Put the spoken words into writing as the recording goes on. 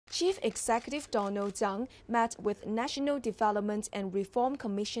Chief Executive Donald Tsang met with National Development and Reform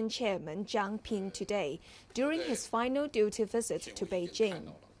Commission Chairman Zhang Ping today during his final duty visit to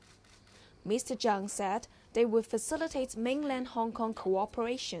Beijing. Mr. Zhang said they will facilitate Mainland-Hong Kong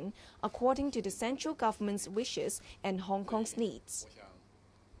cooperation according to the central government's wishes and Hong Kong's needs.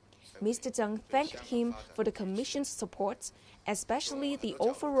 Mr. Zhang thanked him for the Commission's support, especially the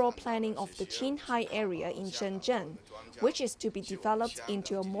overall planning of the Qinghai area in Shenzhen, which is to be developed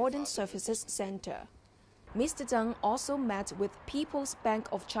into a modern services center. Mr. Zhang also met with People's Bank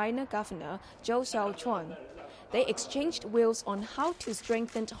of China Governor Zhou Xiaochuan. They exchanged views on how to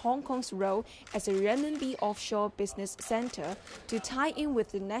strengthen Hong Kong's role as a renminbi offshore business center to tie in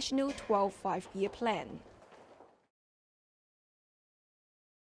with the national 12 five-year plan.